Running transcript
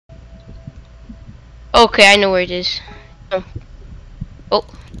Okay, I know where it is. Come. Oh,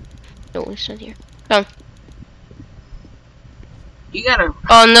 no, it's not here. Come. You gotta.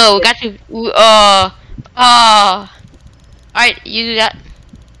 Oh no, we got to. Alright, you do that.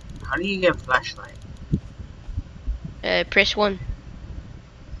 How do you get flashlight? Press 1.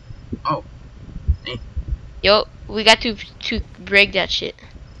 Oh, dang. Yo, we got to break that shit.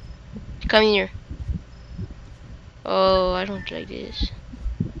 Come here. Oh, I don't like this.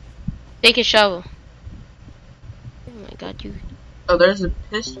 Take a shovel. Oh my god, you. Oh, there's a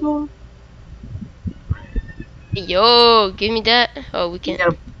pistol. Yo, give me that. Oh, we You can't.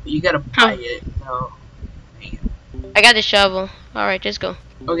 gotta. You gotta buy it. No. Damn. I got the shovel. Alright, let's go.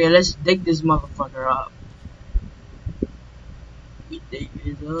 Okay, let's dig this motherfucker up. We dig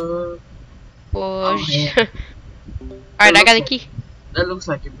it up. Oh, Oh yeah. Alright, I got the key. That looks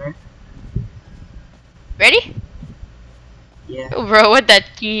like it, bro. Ready? Yeah. Oh, bro, what that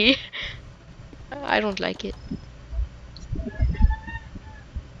key? I don't like it.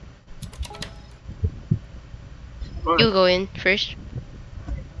 Bro. You go in first.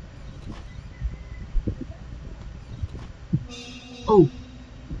 Oh.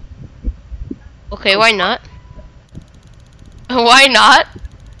 Okay, why not? Why not?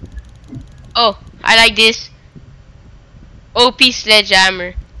 Oh, I like this. OP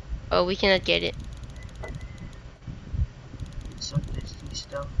sledgehammer. Oh, we cannot get it. Some nasty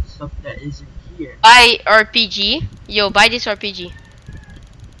stuff. Stuff that isn't here. Buy RPG. Yo, buy this RPG.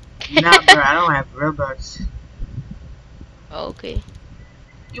 Nah, bro. I don't have Robux. Oh, okay.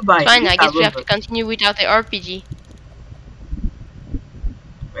 You buy it. Fine, You I got guess we have to Robux. continue without the RPG.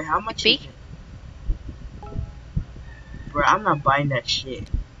 Wait, how much Big? is it? Bro, I'm not buying that shit.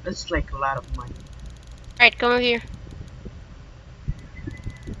 That's like a lot of money. Alright, come over here.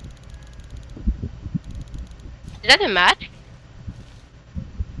 Is that a match?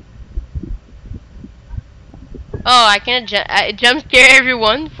 Oh, I can't jump scare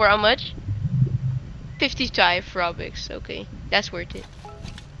everyone for how much? 55 Robux. Okay, that's worth it.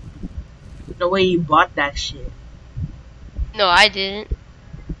 The way you bought that shit. No, I didn't.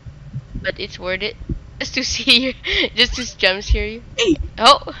 But it's worth it. Just to see you. Just to jump scare you. Hey.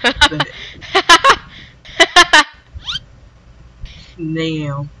 Oh.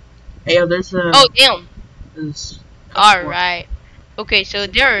 Damn. Hey, yo, there's a. Oh, damn. There's Alright. Okay, so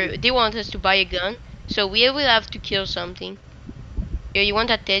they want us to buy a gun. So we will have to kill something. Yo, you want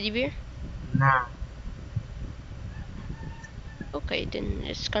that teddy bear? Nah. Okay, then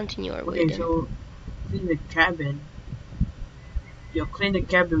let's continue our way Okay, then. so clean the cabin. Yo, clean the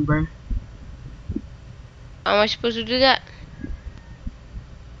cabin, bro. How am I supposed to do that?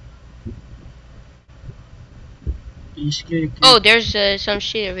 You just clean the cabin. Oh, there's some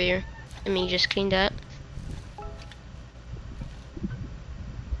shit over here. Let me just clean that.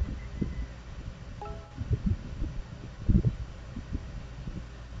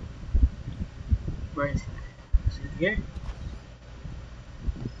 Where is it? Is it here?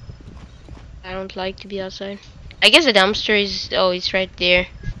 I don't like to be outside. I guess the dumpster is. Oh, it's right there.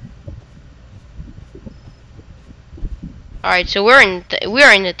 All right, so we are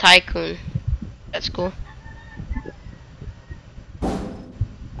in the tycoon. That's cool.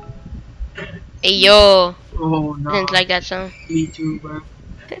 Hey yo, Oh no. didn't like that sound. Me too, bro.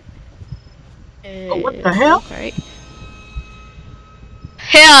 Oh, what the hell? Right.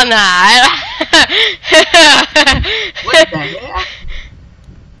 Hell nah. What the hell?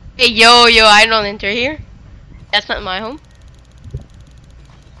 Hey yo, I don't enter here. That's not my home.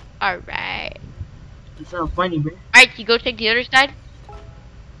 Alright. It's not funny, bro. Alright, you go check the other side.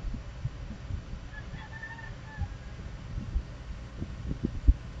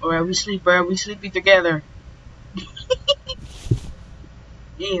 Alright, we sleep, bro. We sleeping together. I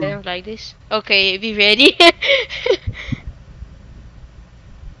Damn. don't like this. Okay, be ready.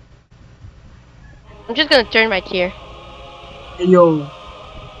 I'm just gonna turn my chair. Hey, yo.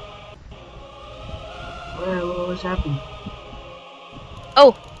 What's happening?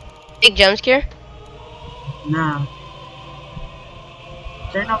 Oh, big jump scare. Nah.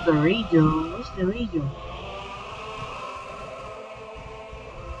 Turn off the radio. What's the radio?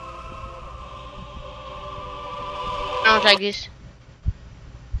 I don't like this.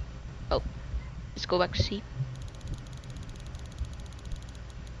 Oh, let's go back to sleep.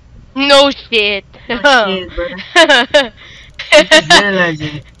 No shit. Oh shit, brother. I just realized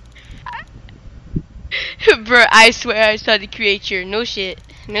it. Bro, I swear I saw the creature. No shit.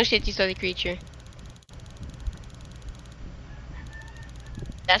 No shit, you saw the creature.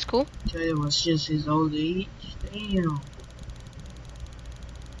 That's cool. Tell you, it was just his old age. Damn.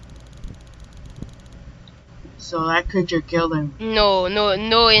 So that creature killed him. No, no,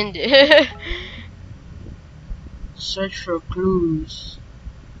 no, and Search for clues.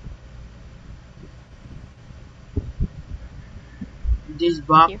 This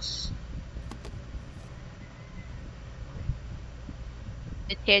Thank you. box.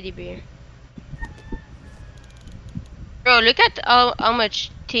 The teddy bear. Bro, look at how much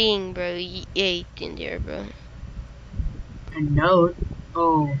thing, bro, you ate in there, bro. A note.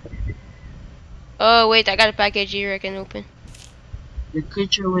 Oh, Oh, wait, I got a package here I can open. the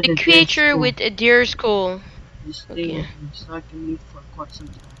creature with The the dead creature skull. with a deer skull. This thing Okay. has been stalking me for quite some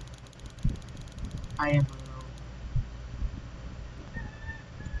time. I am alone.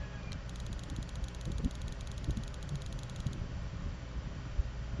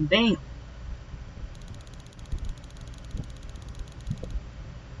 Damn.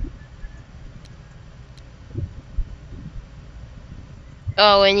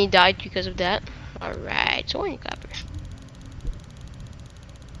 Oh, and he died because of that. Alright, so one copper.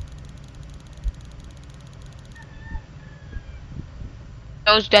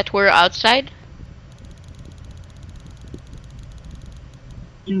 Those that were outside?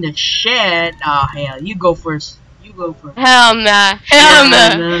 In the shed. Oh hell, you go first. You go first. Hell nah. Yeah, Hell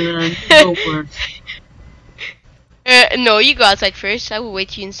nah. no, you go first. No, you go outside first. I will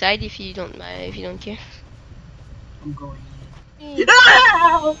wait you inside if you don't mind, if you don't care. I'm going in. Hey.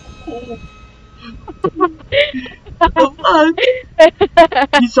 Ah! The fuck?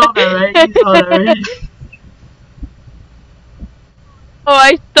 You saw that, right? You saw that, right? Oh,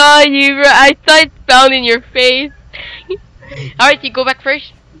 I saw you, bro. I saw it down in your face. Hey, Alright, you go back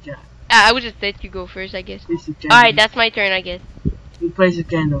first. yeah. I would just let you go first, I guess. Place the Alright, candles. that's my turn, I guess. You place the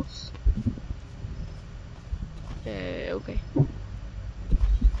candles. Okay.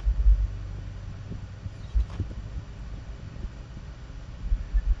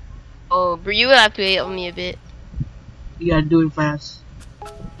 Oh, bro, you will have to wait on me a bit. You gotta do it fast.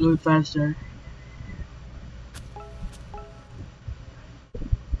 Do it faster.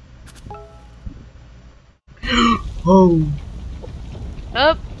 Oh.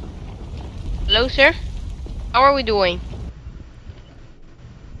 Up. Hello, sir. How are we doing?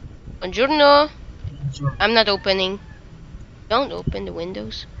 Buongiorno. I'm not opening. Don't open the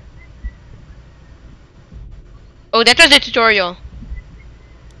windows. Oh, that was the tutorial.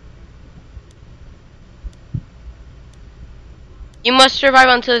 You must survive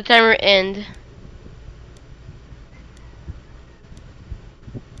until the timer ends.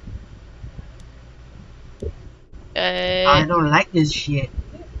 I don't like this shit.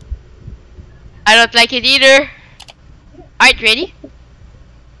 I don't like it either. Alright, ready?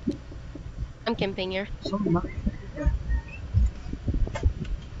 I'm camping here. So much.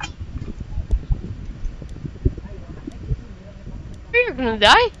 You're gonna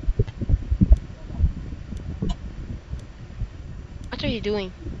die? What are you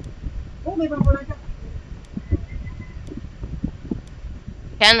doing?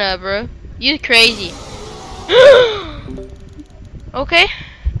 Canna, bro. You crazy. Okay.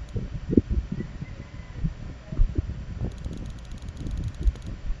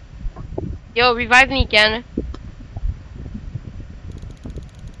 Yo, revive me, Canna.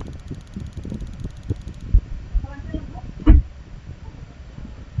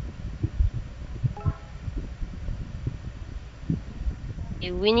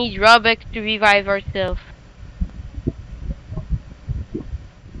 We need Robux to revive ourselves.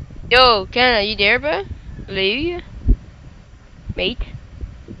 Yo, Canna, you there, bro? Hello? Mate?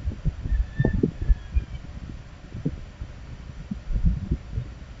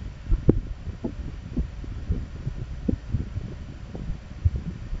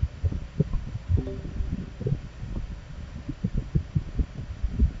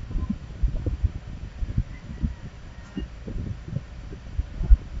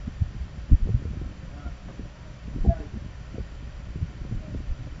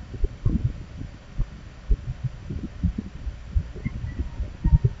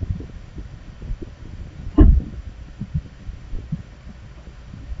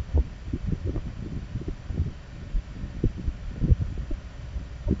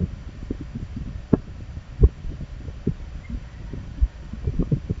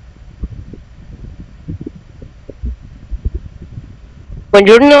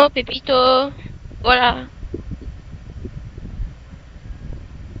 Buongiorno, Pepito. Hola.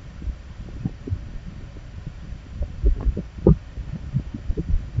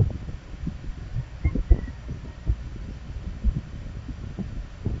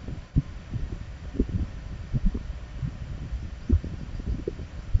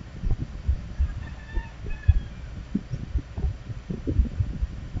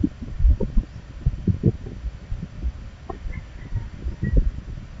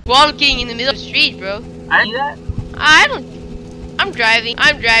 Walking in the middle of the street, bro. I do that? I don't. I'm driving.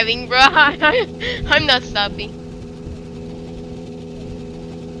 I'm driving, bro. I'm not stopping.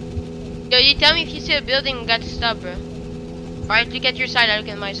 Yo, you tell me if you see a building, we got to stop, bro. Alright, look at your side, I look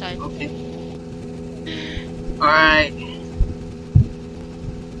at my side. Okay. Alright.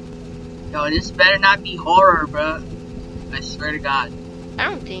 Yo, this better not be horror, bro. I swear to God. I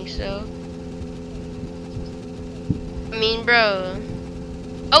don't think so. I mean, bro.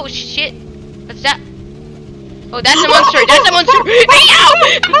 Oh, shit. What's that? Oh, that's a monster. That's a monster. Hey, ow!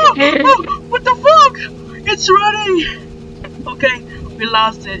 What the fuck? It's running. Okay, we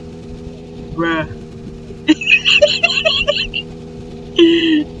lost it. Bruh.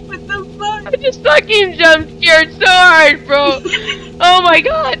 What the fuck? I just fucking jump scared so hard, bro. Oh my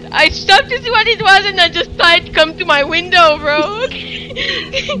god. I stopped to see what it was and I just saw it come to my window, bro.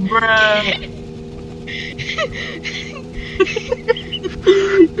 Bruh.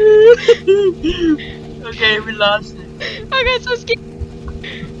 Okay, we lost it. I got so scared.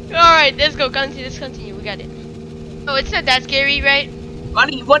 Alright, let's go. Let's continue. We got it. Oh, it's not that scary, right? What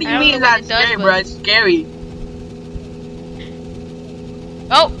do you mean that's scary, bro? It's scary.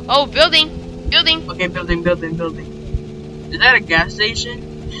 Oh, building. Okay, building. Is that a gas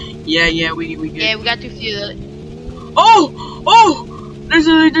station? Yeah, we good. Yeah, we got to fuel it. Oh! There's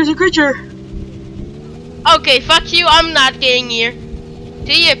a creature. Okay, fuck you. I'm not getting here.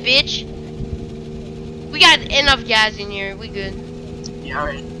 See ya, bitch. We got enough gas in here. We good. Yeah,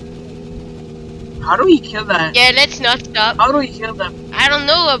 alright. How do we kill that? Yeah, let's not stop. How do we kill that? I don't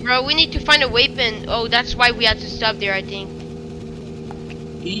know, bro. We need to find a weapon. Oh, that's why we had to stop there, I think.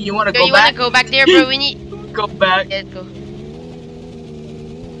 You wanna Yo, go you back? wanna go back there, bro? We need. Go back. Yeah, let's go.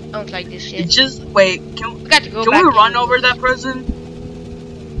 I don't like this shit. It's just wait. We got to go Can back we run in. over that person?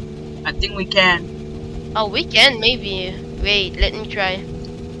 I think we can. Oh, we can maybe. Wait, let me try.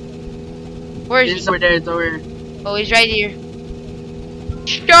 Where is It's he? over there. It's over there. Oh, he's right here.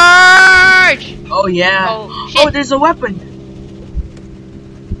 Charge! Oh yeah. Oh, shit. Oh, there's a weapon.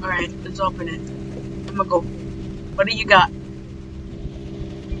 All right, let's open it. I'm gonna go. What do you got?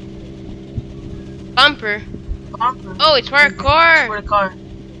 Bumper. Bumper. Oh, it's for a car. It's for the car.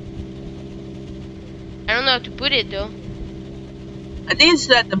 I don't know how to put it though. I think it's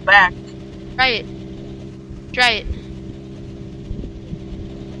at the back. Try it. Try it.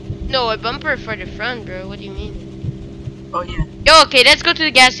 No, a bumper for the front, bro. What do you mean? Oh yeah. Yo, okay, let's go to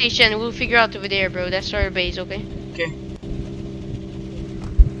the gas station. We'll figure out over there, bro. That's our base, okay? Okay.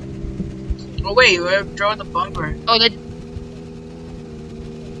 Oh wait, we throw the bumper. Oh, the.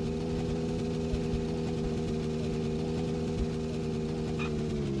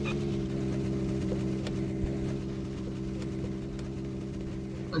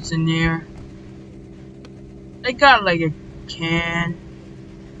 What's in there? They got like a can.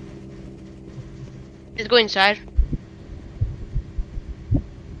 Let's go inside.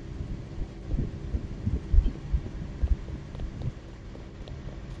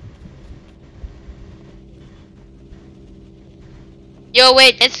 Yo,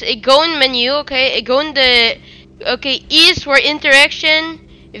 wait, let's go in menu, okay? Go in the. Okay, E is for interaction,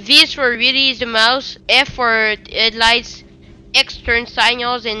 V is for release the mouse, F for lights, X turn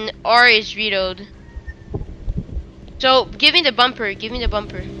signals, and R is reload. So, give me the bumper, give me the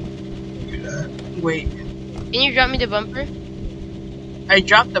bumper. Wait. Can you drop me the bumper? I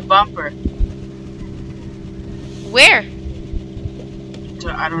dropped the bumper. Where? So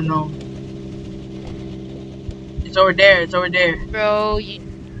I don't know. It's over there. It's over there. Bro, you...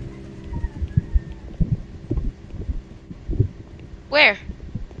 Where?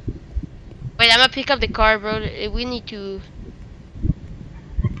 Wait, I'm gonna pick up the car, bro. We need to...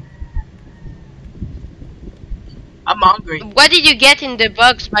 I'm hungry. What did you get in the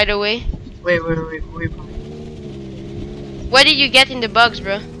bugs, by the way? Wait. What did you get in the bugs,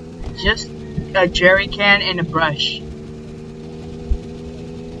 bro? Just a jerry can and a brush.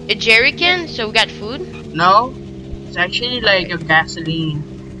 A jerry can? So we got food? No, it's actually like a gasoline.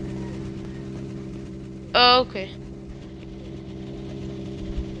 Oh, okay.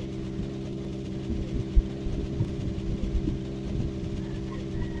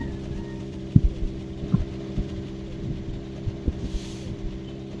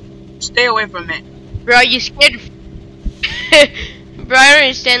 Stay away from it. Bro, are you scared? Bro, I don't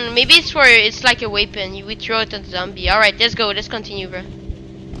understand. Maybe it's like a weapon. We throw it at the zombie. Alright, let's go. Let's continue, bro.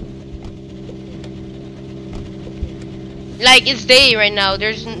 Like, it's day right now.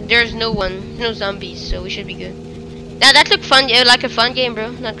 There's no one. No zombies, so we should be good. Now, that looked fun. Yeah, like a fun game,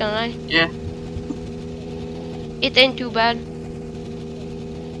 bro. Not gonna lie. Yeah. It ain't too bad.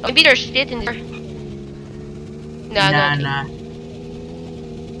 Oh, maybe there's shit in there. Nah. Nah.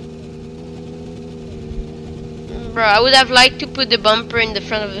 Bro, I would have liked to put the bumper in the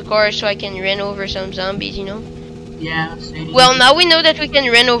front of the car so I can run over some zombies, you know? Yeah, same. Well, now we know that we can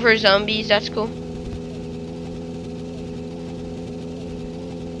run over zombies. That's cool.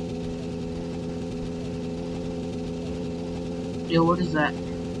 Yo, what is that?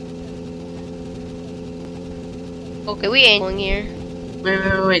 Okay, we ain't going here.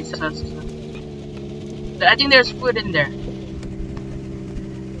 Wait. Stop. I think there's food in there.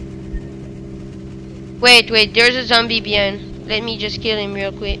 Wait, there's a zombie behind. Let me just kill him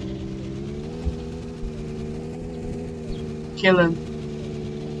real quick. Kill him.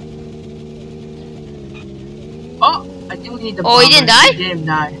 Oh, I think we need the Oh, he didn't die? He didn't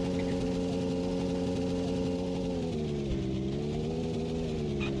die.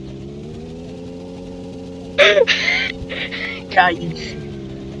 Guys.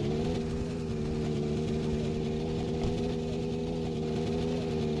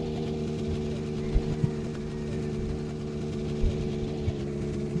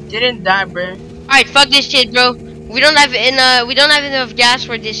 Didn't die, bro. Alright, fuck this shit, bro. We don't have enough gas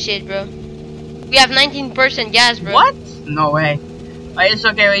for this shit, bro. We have 19% gas, bro. What? No way. It's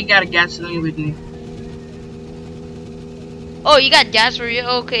okay, we got a gasoline with me. Oh, you got gas for you?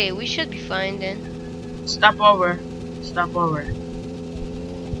 Okay, we should be fine then. Stop over.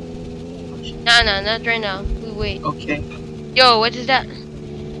 Nah, not right now. We wait. Okay. Yo, what is that?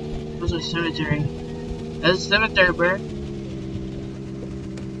 There's a cemetery. There's a cemetery, bro.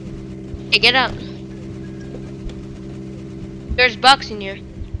 Hey, get out. There's bugs in here.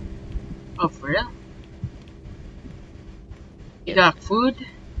 Oh, for real? You got food?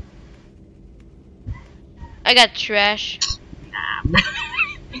 I got trash. Nah, bro.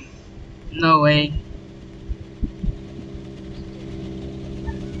 No way.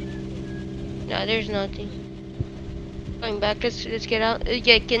 Nah, there's nothing. Going back, let's get out.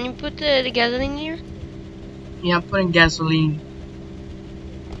 Yeah, can you put the gasoline here? Yeah, I'm putting gasoline.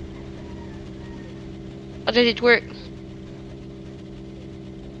 How does it work?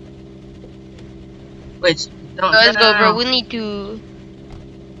 Wait, don't. Let's go, bro. No. We need to.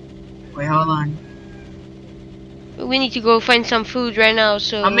 Wait, hold on. We need to go find some food right now.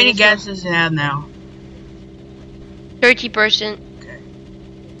 So How many let's go. gas does it have now? 30%. Okay.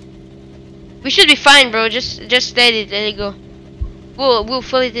 We should be fine, bro. Just let it go. We'll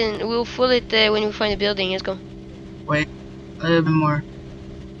fill it in. We'll fill it when we find the building. Let's go. Wait, a little bit more.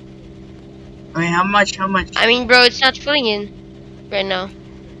 Wait, how much? I mean, bro, it's not filling in right now.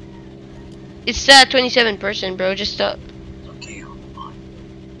 It's 27%, bro. Just stop. Okay, hold on.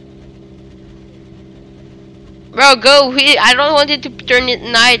 Bro, go. I don't want it to turn it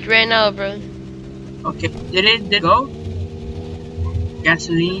night right now, bro. Okay, did it go?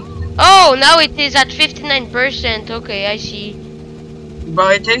 Gasoline? Oh, now it is at 59%. Okay, I see. Bro,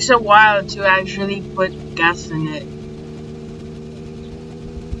 it takes a while to actually put gas in it.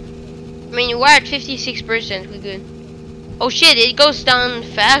 I mean, we're at 56%. We good. Oh shit! It goes down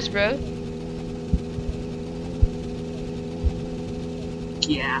fast, bro.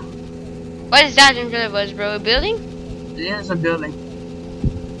 Yeah. What is that in front of us, bro? A building? There's a building.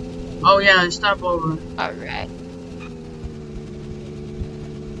 Oh yeah, stop over. Alright.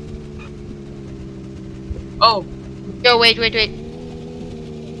 Oh. Yo, wait.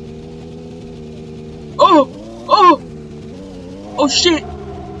 Oh! Oh shit!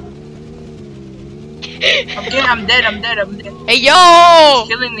 I'm dead. Hey, yo!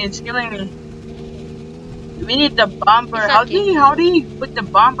 It's killing me. We need the bumper. It's How okay. do you put the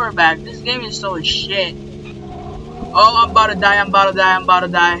bumper back? This game is so shit. Oh, I'm about to die.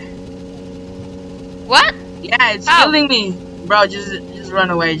 What? Yeah, it's How? killing me. Bro, just run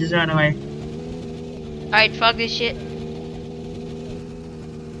away. Alright, fuck this shit.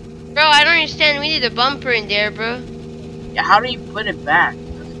 Bro, I don't understand. We need a bumper in there, bro. Yeah, how do you put it back?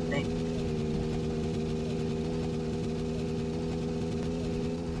 That's the thing.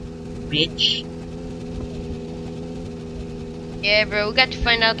 Bitch. Yeah, bro, we got to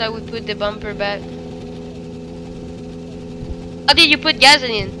find out how we put the bumper back. How did you put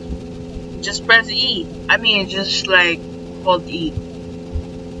gasoline? Just press E. I mean, just like hold E.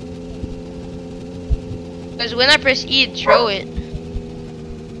 Because when I press E, it throw it.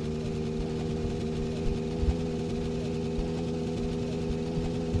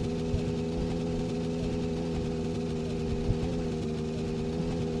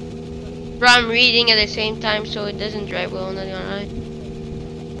 Bro, I'm reading at the same time, so it doesn't drive well, not gonna lie.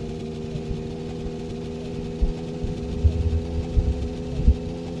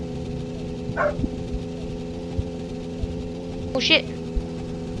 Oh shit.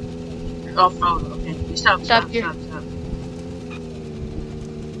 Oh, okay. Stop. Stop.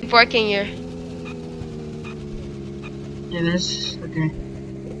 Parking here. Yeah, there's okay.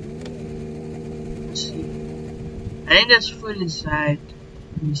 Let's see. I think there's food inside.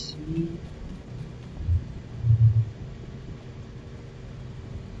 Let me see.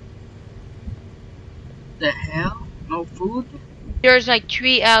 The hell? No food? There's like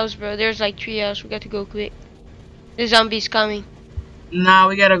 3 hours, bro. There's like 3 hours. We got to go quick. The zombie's coming. Nah,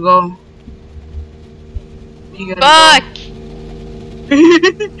 we gotta go. We gotta Fuck!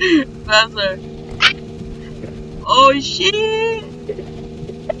 go. Faster. Oh shit!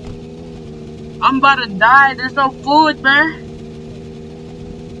 I'm about to die. There's no food, bruh.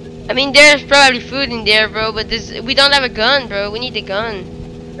 I mean, there's probably food in there, bro, but we don't have a gun, bro. We need a gun.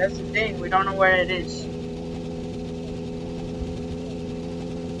 That's the thing. We don't know where it is.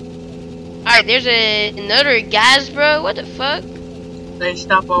 Alright, there's another gas, bro. What the fuck? Hey,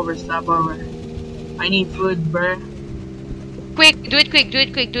 stop over. Stop over. I need food, bruh. Quick, do it quick, do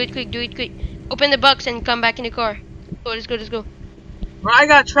it quick, do it quick, do it quick. Open the box and come back in the car. Oh, let's go, let's go. Bro, I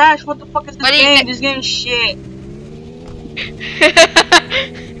got trash. What the fuck is this Buddy, game? This game's shit.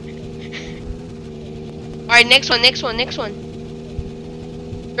 Alright, next one, next one, next one.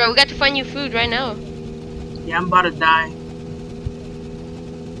 Bro, we got to find you food right now. Yeah, I'm about to die.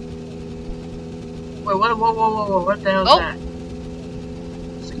 Wait, what? Whoa, whoa, whoa, whoa! What the hell is that?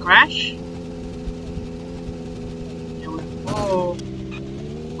 It's a crash? Yeah, oh,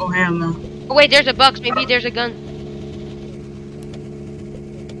 oh hell no! Oh wait, there's a box. Maybe there's a gun.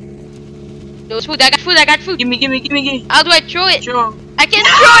 There's food. I got food. I got food. Gimme, gimme, gimme, gimme! How do I throw it? Sure. I can't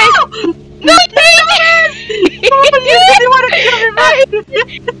throw it. No, You wanna kill me, man?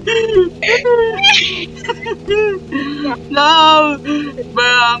 No, bro,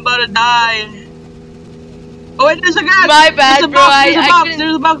 I'm about to die. Oh wait, there's a gun. My bad, there's a bro. box. I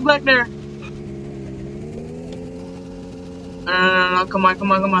There's a box back there. No, come on,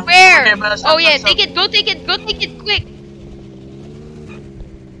 come on, come on. Where? Okay, bro, stop, Oh yeah, stop, take stop. it. Go take it. Go take it quick.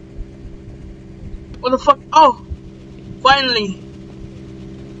 What the fuck? Oh, finally.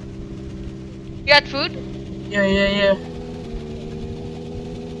 You got food? Yeah, yeah, yeah.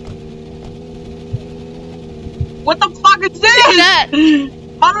 What the fuck is this? What's that?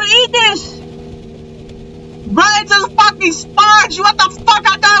 How do I eat this? Bro, it's a fucking sponge! What the fuck?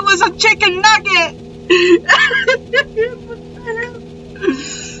 I thought it was a chicken nugget! What the hell?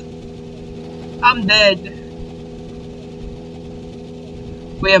 I'm dead.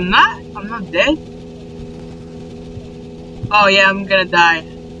 Wait, I'm not? I'm not dead? Oh yeah, I'm gonna die.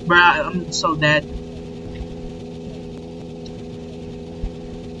 Bro, I'm so dead.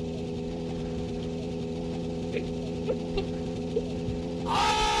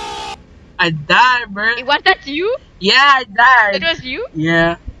 I died, bro. Was that you? Yeah, I died. That was you?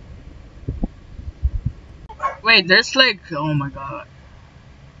 Yeah. Wait, there's like, oh my god.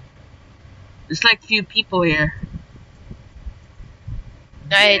 There's like few people here.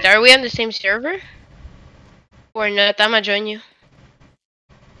 Right, are we on the same server? Or not? I'ma join you.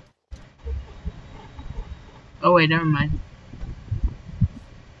 Oh wait, never mind.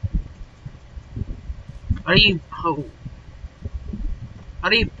 How do you, oh. How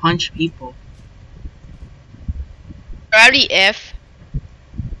do you punch people? Probably F.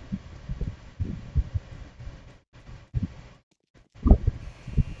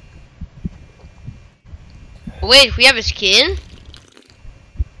 Wait, we have a skin?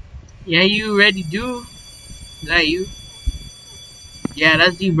 Yeah, you already do. Is that you? Yeah,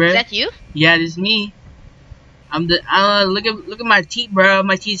 that's you, bro. Is that you? Yeah, this is me. I'm the. Look at my teeth, bro.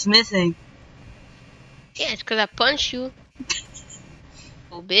 My teeth's missing. Yeah, it's cause I punched you.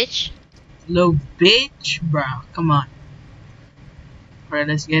 Oh, bitch. Little bitch, bro. Come on. Alright,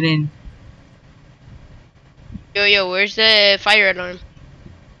 let's get in. Yo, where's the fire alarm?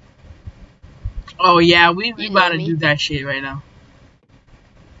 Oh yeah, we You about know to me. do that shit right now.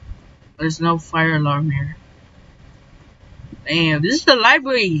 There's no fire alarm here. Damn, this is the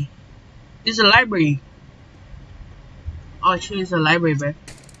library. This is a library. Oh shit, it's a library, bro.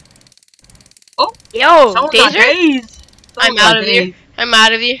 Oh, Yo, someone got taser? tased. I'm Someone got out of here. tased. I'm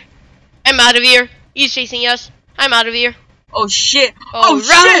out of here. I'm out of here. He's chasing us. I'm out of here. Oh shit! Oh, Oh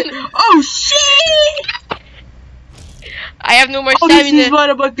shit! run! Oh shit! I have no more Oh, this is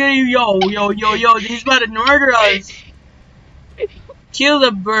stamina. about to get you. Yo, he's about to murder us. Kill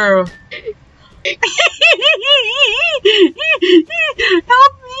the bro.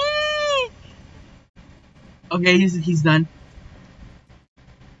 Help me! Okay, he's done.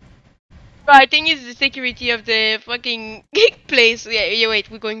 Bro, I think it's the security of the fucking place. Yeah, wait,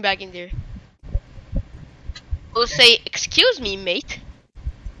 we're going back in there. We'll say, excuse me, mate.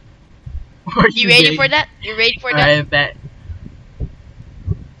 Are You ready for that? You ready for that? Alright, bet.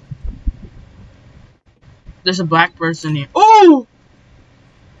 There's a black person here. Oh!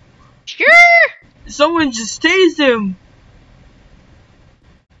 Sure. Someone just tased him.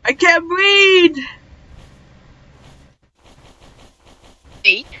 I can't breathe.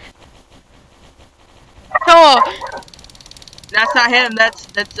 Wait. Oh. That's not him. That's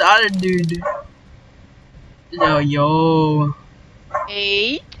the other dude. Yo.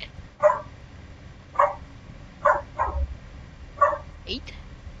 Eight.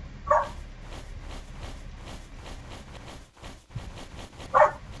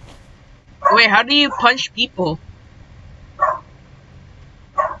 Wait, how do you punch people?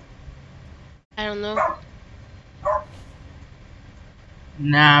 I don't know.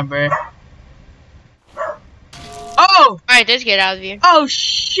 Nah, bruh. Oh! Alright, let's get out of here. Oh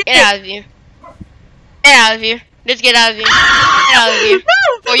shit! Get out of here. Get out of here. Let's get out of here. Get out of here.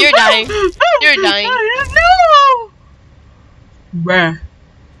 Oh, you're dying. You're dying. No! Bruh.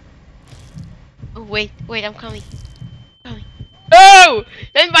 Oh, wait, I'm coming. Oh!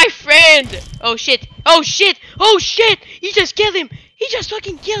 That's my friend! Oh shit! Oh shit! Oh shit! He just killed him! He just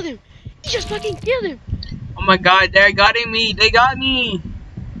fucking killed him! He just fucking killed him! Oh my god, they're getting me! They got me!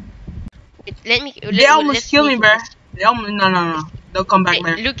 They almost killed me, bruh. They almost, no. Don't come back,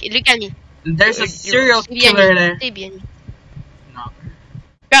 man. Look at me. There's a serial killer there. No.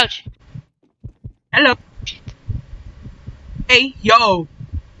 Crouch. Hello. Hey, yo.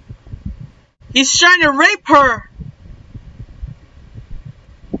 He's trying to rape her.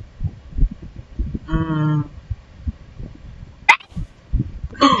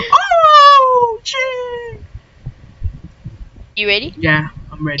 Oh, shit. You ready? Yeah,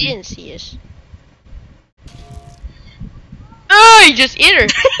 I'm ready. He didn't see us. Oh, you just hit her.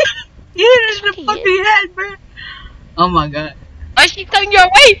 He hit her in the fucking head, bro. Oh my god. Why is she coming your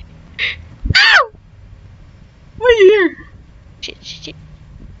way? Ow! What are you here? Shit.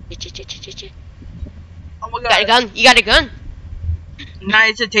 Oh my You got a god. gun. You got a gun. Nah,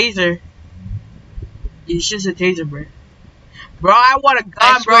 it's a taser. It's just a taser, bro. Bro, I want a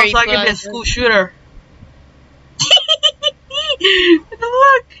gun, bro, so I can be a school shooter. What the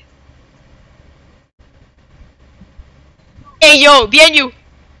fuck? Hey, yo, behind you.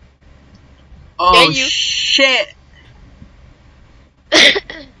 Oh, Behind you. shit.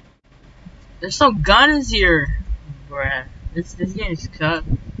 There's no guns here. Bruh. This game is cut.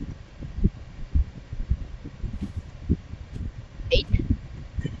 Wait.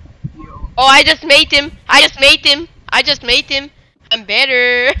 Oh, I just made him. I'm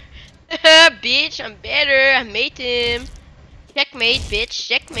better. Bitch, I'm better. I made him. Checkmate, bitch.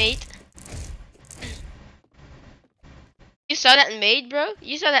 Checkmate. You saw that maid, bro?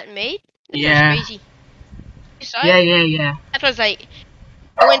 You saw that maid? That Yeah. was crazy. You saw Yeah, it? yeah. That was like,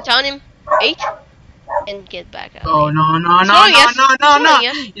 I went on him, 8, and get back out. Oh, no.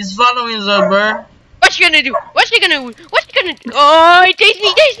 Yes. He's following us, bro. What you gonna do? What's he gonna do? Oh, he tased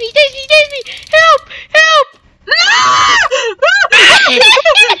me! Help!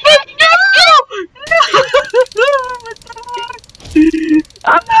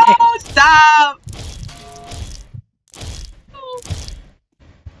 No, stop!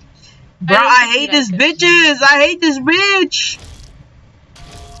 Bro, I hate this bitches! I hate this bitch!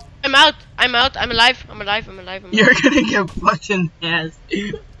 I'm out. I'm alive. You're gonna get fucked in the ass.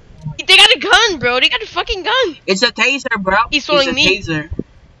 They got a gun, bro. They got a fucking gun. It's a taser, bro. He's following me. It's a taser.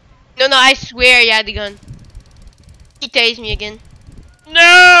 No, I swear he had the gun. He tased me again.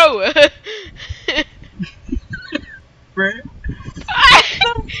 No! Bro.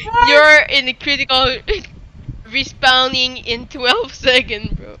 You're in the critical respawning in 12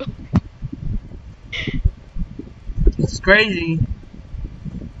 seconds, bro. It's crazy.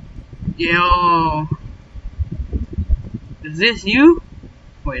 Yo. Is this you?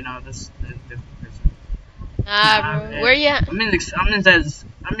 Wait, no, this is a different person. Nah, bro. Where you at? I'm inside the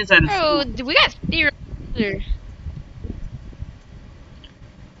Bro, school. we got zero.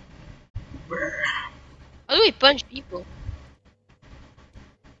 How do we punch people?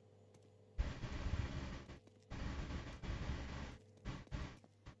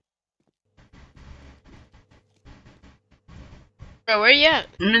 Bro, where you at?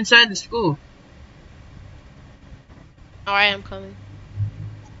 I'm inside the school. Alright, I'm coming.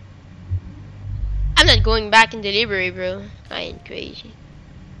 I'm not going back in the library, bro. I ain't crazy.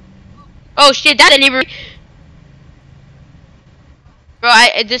 Oh shit, that library. Bro,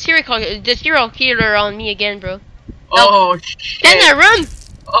 the serial killer on me again, bro. Oh shit. Then I run.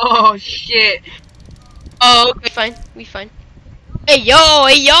 Oh shit. Oh, okay, we fine. Hey yo.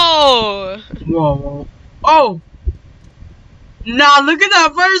 Whoa. Oh. Nah, look at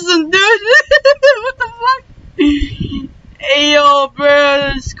that person, dude. What the fuck? Hey yo, bro,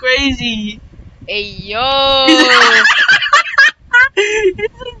 that's crazy. Hey He's yo.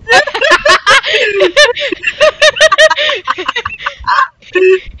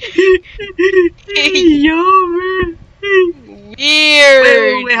 Hey, yo, man.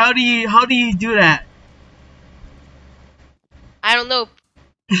 Wait. Weird. How do you do that? I don't know.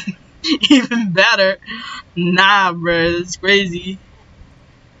 Even better. Nah, bro, that's crazy.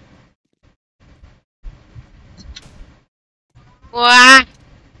 Wah.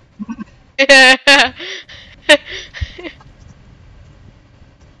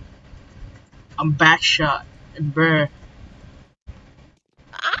 I'm back shot, bruh.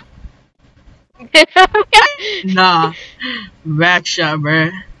 Nah, back shot,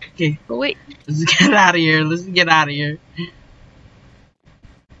 bruh. Okay, Wait, let's get out of here. Let's get out of here.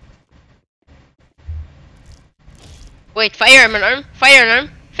 wait, fire alarm, fire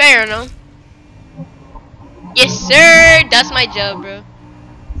alarm, fire alarm. Yes, sir. That's my job, bro.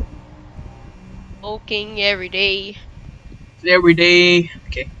 Smoking every day. Every day.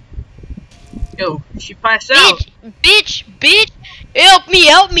 Okay. Yo, she passed out. Bitch, bitch, bitch. Help me,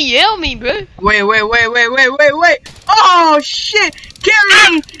 help me, help me, bro. Wait. Oh shit!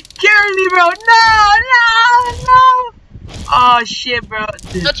 Carry me, bro. No. Oh shit, bro.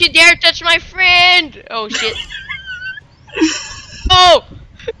 Don't you dare touch my friend. Oh shit. Oh,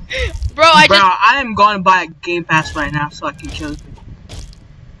 bro, I Bro, just. I am going to buy a Game Pass right now so I can kill this.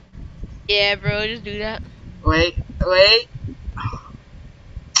 Yeah, bro, just do that. Wait.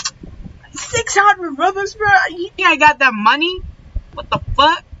 600 rubbers, bro. You think I got that money? What the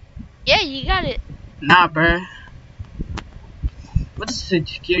fuck? Yeah, you got it. Nah, bro. What is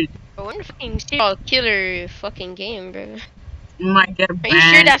security? Bro, what the fucking serial killer fucking game, bro? You might get Are you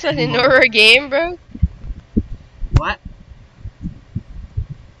sure banned. that's not an horror game, bro? What?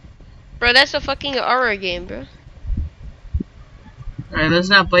 Bro, that's a fucking horror game, bro. Alright, let's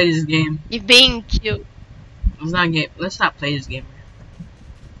not play this game. You're being killed. Let's not play this game.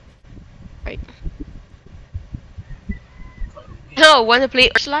 Right. Oh, wanna play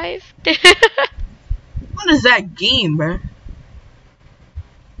Earth Live? What is that game, bro?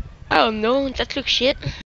 I don't know, that looks shit.